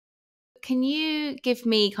can you give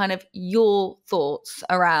me kind of your thoughts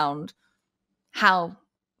around how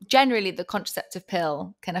generally the contraceptive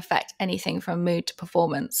pill can affect anything from mood to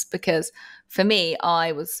performance? Because for me,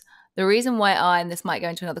 the reason why and this might go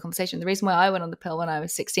into another conversation, the reason why I went on the pill when I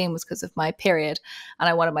was 16 was because of my period, and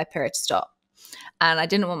I wanted my period to stop. And I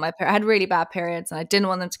didn't want I had really bad periods, and I didn't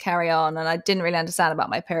want them to carry on, and I didn't really understand about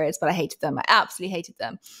my periods, but I hated them. I absolutely hated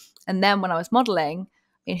them. And then when I was modeling,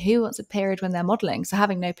 I mean, who wants a period when they're modeling? So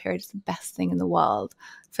having no period is the best thing in the world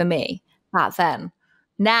for me back then.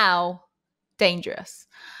 Now, dangerous.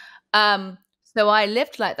 So I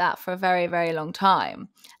lived like that for a very, very long time.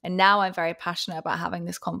 And now I'm very passionate about having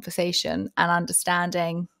this conversation and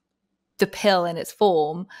understanding the pill in its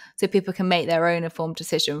form so people can make their own informed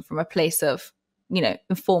decision from a place of,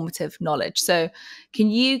 informative knowledge. So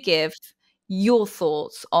can you give your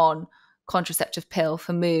thoughts on contraceptive pill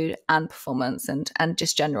for mood and performance and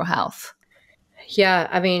just general health? Yeah,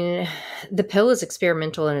 I mean, the pill is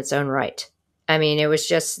experimental in its own right. I mean, it was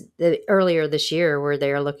just earlier this year where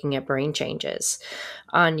they are looking at brain changes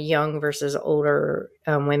on young versus older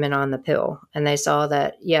women on the pill. And they saw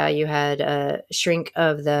that, you had a shrink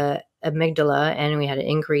of the amygdala, and we had an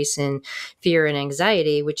increase in fear and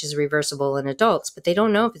anxiety, which is reversible in adults. But they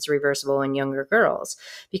don't know if it's reversible in younger girls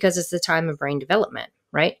because it's the time of brain development,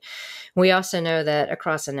 right? We also know that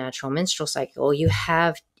across a natural menstrual cycle, you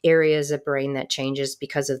have areas of brain that changes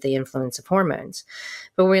because of the influence of hormones.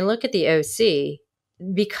 But when we look at the OC,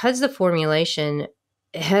 because the formulation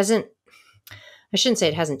I shouldn't say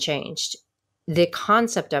it hasn't changed. The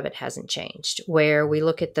concept of it hasn't changed. Where we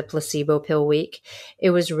look at the placebo pill week,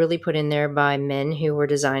 it was really put in there by men who were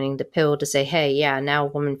designing the pill to say, hey, now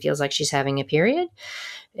a woman feels like she's having a period.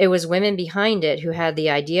 It was women behind it who had the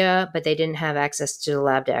idea, but they didn't have access to the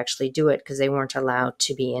lab to actually do it because they weren't allowed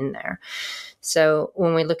to be in there. So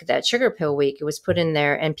when we look at that sugar pill week, it was put in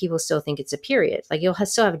there and people still think it's a period. Like you'll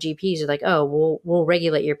still have GPs who are like, oh, we'll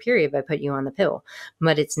regulate your period by putting you on the pill,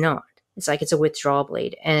 but it's not. It's like it's a withdrawal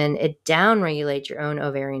bleed, and it downregulates your own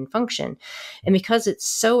ovarian function. And because it's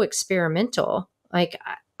so experimental, like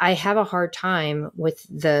I have a hard time with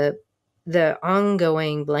the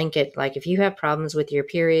ongoing blanket. Like if you have problems with your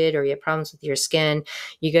period or you have problems with your skin,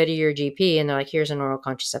 you go to your GP and they're like, here's an oral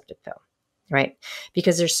contraceptive pill. Right?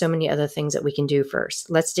 Because there's so many other things that we can do first.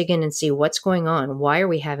 Let's dig in and see what's going on. Why are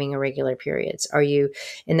we having irregular periods? Are you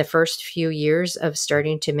in the first few years of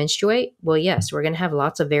starting to menstruate? Well, yes, we're going to have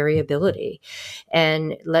lots of variability,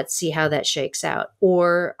 and let's see how that shakes out.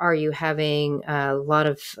 Or are you having a lot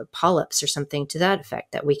of polyps or something to that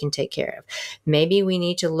effect that we can take care of? Maybe we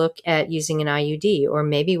need to look at using an IUD, or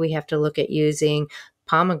maybe we have to look at using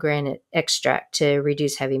pomegranate extract to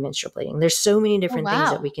reduce heavy menstrual bleeding. There's so many different things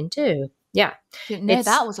that we can do. Yeah. Didn't know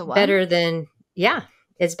that was a one.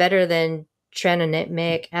 It's better than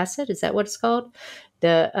tranexamic acid. Is that what it's called?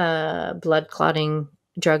 The blood clotting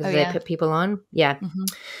drug that they put people on. Yeah. Mm-hmm.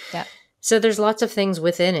 Yeah. So there's lots of things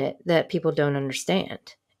within it that people don't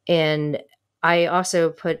understand. And I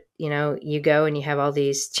also put, you go and you have all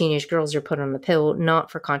these teenage girls are put on the pill, not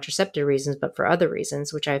for contraceptive reasons, but for other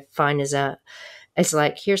reasons, which I find it's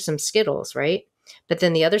like, here's some Skittles, right? But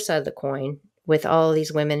then the other side of the coin, with all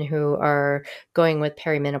these women who are going with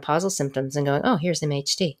perimenopausal symptoms and going, oh, here's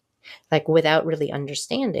MHT, like without really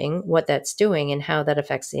understanding what that's doing and how that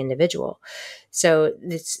affects the individual. So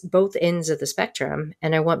it's both ends of the spectrum.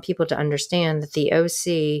 And I want people to understand that the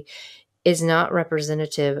OC is not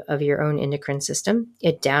representative of your own endocrine system.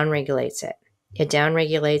 It downregulates it. It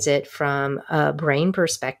downregulates it from a brain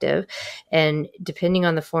perspective. And depending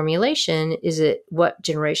on the formulation, is it what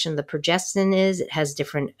generation the progestin is? It has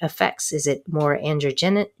different effects. Is it more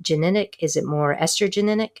androgenic? Is it more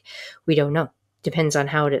estrogenic? We don't know. Depends on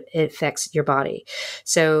how it affects your body.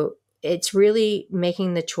 So it's really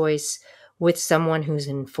making the choice with someone who's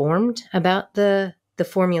informed about the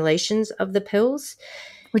formulations of the pills.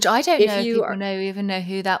 Which I don't know if people even know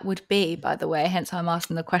who that would be, by the way, hence I'm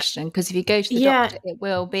asking the question. Because if you go to the doctor, it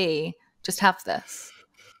will be, just have this.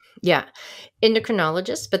 Yeah.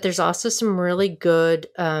 Endocrinologists, but there's also some really good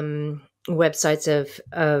websites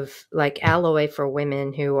of like Alloy for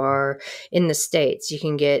women who are in the States. You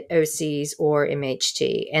can get OCs or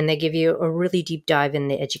MHT, and they give you a really deep dive in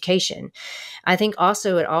the education. I think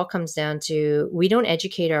also it all comes down to, we don't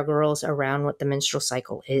educate our girls around what the menstrual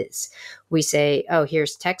cycle is. We say, oh,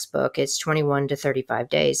 here's textbook, it's 21 to 35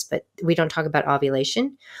 days, but we don't talk about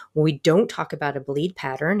ovulation. We don't talk about a bleed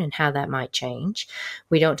pattern and how that might change.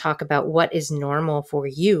 We don't talk about what is normal for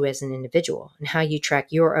you as an individual and how you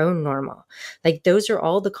track your own normal. Like those are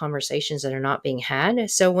all the conversations that are not being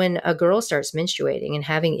had. So when a girl starts menstruating and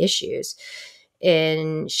having issues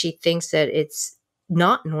and she thinks that it's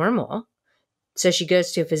not normal, So she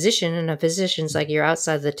goes to a physician, and a physician's like, you're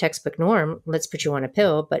outside the textbook norm. Let's put you on a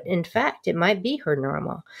pill. But in fact, it might be her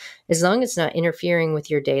normal, as long as it's not interfering with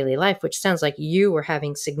your daily life, which sounds like you were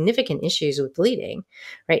having significant issues with bleeding,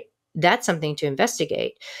 right? That's something to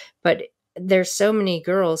investigate. But there's so many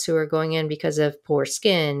girls who are going in because of poor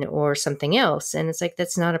skin or something else. And it's like,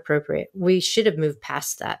 that's not appropriate. We should have moved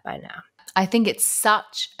past that by now. I think it's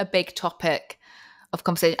such a big topic of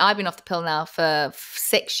conversation. I've been off the pill now for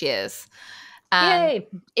 6 years. And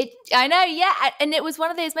Yay. I know, yeah. And it was one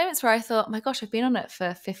of those moments where I thought, oh my gosh, I've been on it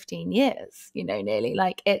for 15 years, nearly.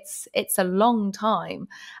 Like it's a long time.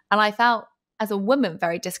 And I felt, as a woman,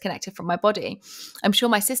 very disconnected from my body. I'm sure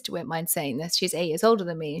my sister won't mind saying this. She's 8 years older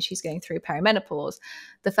than me, and she's going through perimenopause.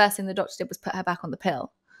 The first thing the doctor did was put her back on the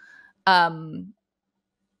pill.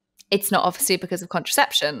 It's not obviously because of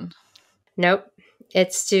contraception. Nope.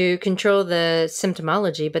 It's to control the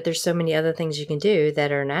symptomology, but there's so many other things you can do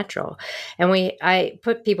that are natural. And I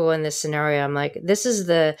put people in this scenario. I'm like, this is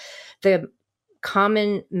the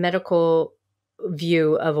common medical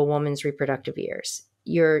view of a woman's reproductive years.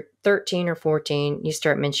 You're 13 or 14, you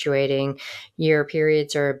start menstruating, your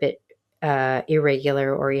periods are a bit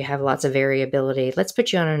irregular, or you have lots of variability. Let's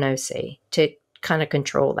put you on an OC to kind of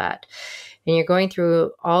control that. And you're going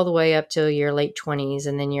through all the way up till your late 20s.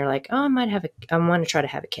 And then you're like, oh, I want to try to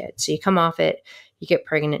have a kid. So you come off it, you get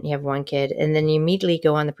pregnant, and you have one kid. And then you immediately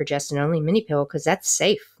go on the progestin-only mini pill because that's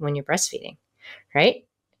safe when you're breastfeeding, right?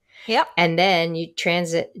 Yep. And then you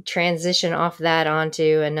transition off that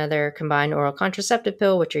onto another combined oral contraceptive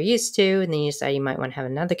pill, which you're used to. And then you decide you might want to have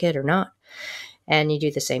another kid or not. And you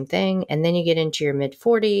do the same thing. And then you get into your mid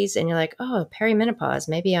 40s and you're like, oh, perimenopause.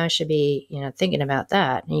 Maybe I should be, thinking about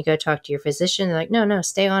that. And you go talk to your physician. They're like, no,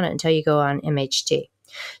 stay on it until you go on MHT.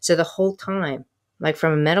 So the whole time, like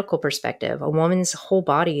from a medical perspective, a woman's whole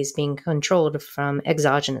body is being controlled from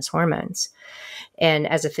exogenous hormones. And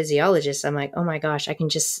as a physiologist, I'm like, oh my gosh, I can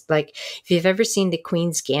just if you've ever seen the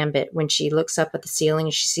Queen's Gambit, when she looks up at the ceiling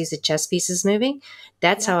and she sees the chess pieces moving,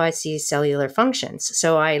 that's how I see cellular functions.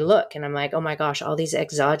 So I look and I'm like, oh my gosh, all these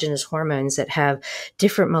exogenous hormones that have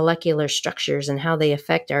different molecular structures and how they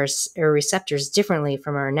affect our receptors differently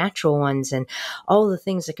from our natural ones, and all the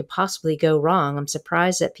things that could possibly go wrong. I'm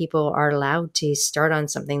surprised that people are allowed to start on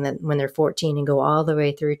something that when they're 14 and go all the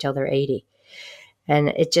way through till they're 80. And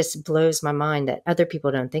it just blows my mind that other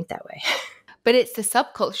people don't think that way. But it's the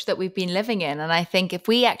subculture that we've been living in. And I think if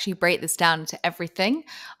we actually break this down to everything,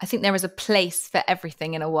 I think there is a place for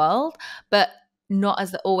everything in a world, but not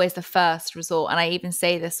as always the first resort. And I even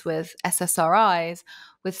say this with SSRIs.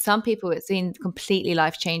 With some people, it's been completely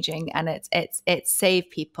life-changing, and it's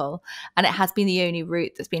saved people, and it has been the only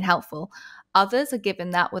route that's been helpful. Others are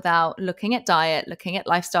given that without looking at diet, looking at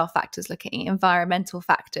lifestyle factors, looking at environmental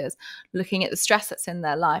factors, looking at the stress that's in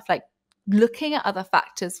their life, like looking at other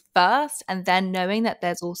factors first, and then knowing that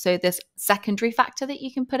there's also this secondary factor that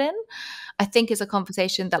you can put in, I think is a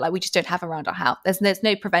conversation that we just don't have around our house. There's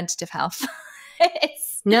no preventative health.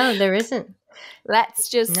 No, there isn't. Let's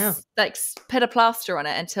just put a plaster on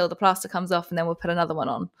it until the plaster comes off, and then we'll put another one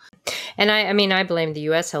on. And I blame the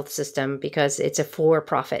US health system because it's a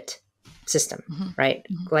for-profit system, right?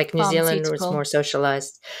 Like New Zealand was more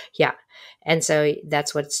socialized. Yeah. And so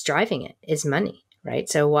that's what's driving it, is money, right?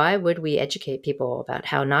 So why would we educate people about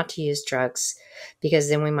how not to use drugs? Because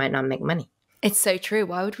then we might not make money. It's so true.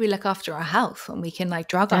 Why would we look after our health when we can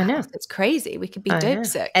drug our health? It's crazy. We could be dope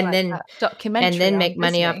sick. And then documentary. And then make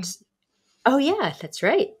money off. Oh yeah, that's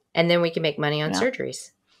right. And then we can make money on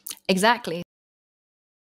surgeries. Exactly.